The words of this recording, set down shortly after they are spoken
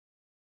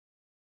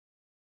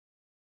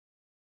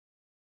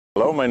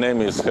Hello, my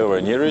name is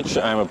Hrvoje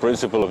Njiric. I'm a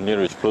principal of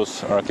Njiric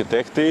Plus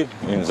Arhitekti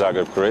in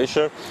Zagreb,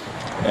 Croatia,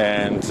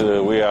 and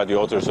we are the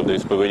authors of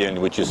this pavilion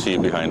which you see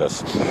behind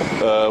us.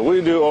 We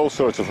do all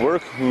sorts of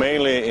work,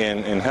 mainly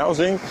in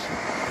housing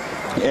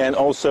and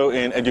also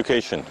in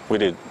education. We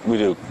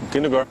do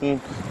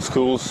kindergarten,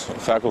 schools,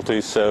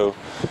 faculties, so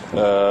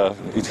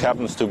it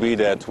happens to be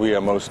that we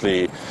are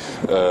mostly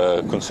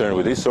concerned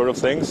with these sort of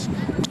things,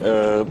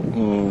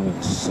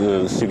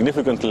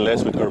 significantly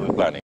less with urban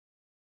planning.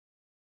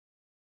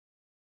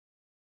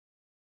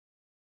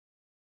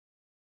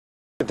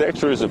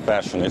 Architecture is a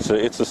passion,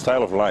 it's a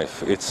style of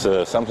life, it's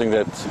something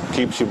that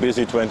keeps you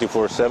busy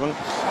 24/7,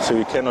 so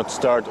you cannot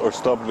start or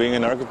stop being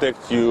an architect.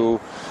 You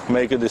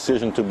make a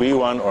decision to be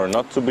one or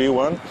not to be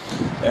one,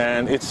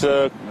 and it's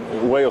a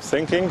way of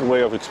thinking,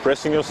 way of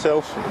expressing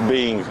yourself,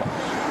 being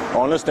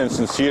honest and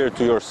sincere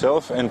to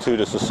yourself and to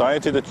the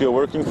society that you're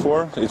working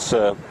for. It's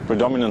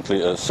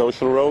predominantly a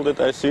social role that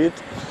I see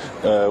it.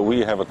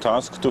 We have a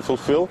task to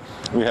fulfill,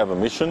 we have a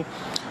mission,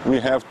 we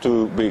have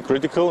to be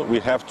critical, we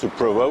have to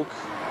provoke.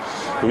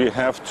 We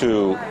have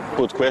to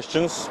put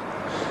questions,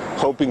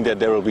 hoping that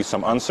there will be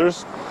some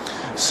answers.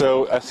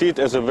 So I see it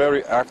as a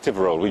very active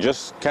role. We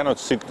just cannot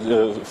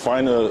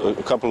find a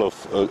couple of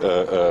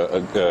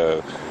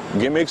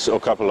gimmicks or a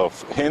couple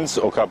of hints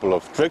or a couple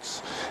of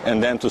tricks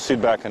and then to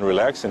sit back and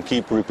relax and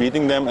keep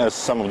repeating them as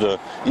some of the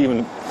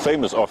even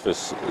famous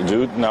authors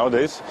do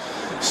nowadays.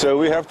 So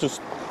we have to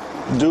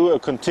do a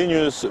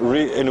continuous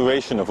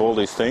re-innovation of all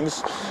these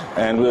things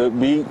and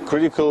be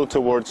critical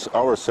towards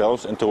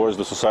ourselves and towards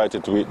the society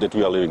that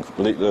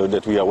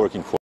we are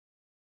working for.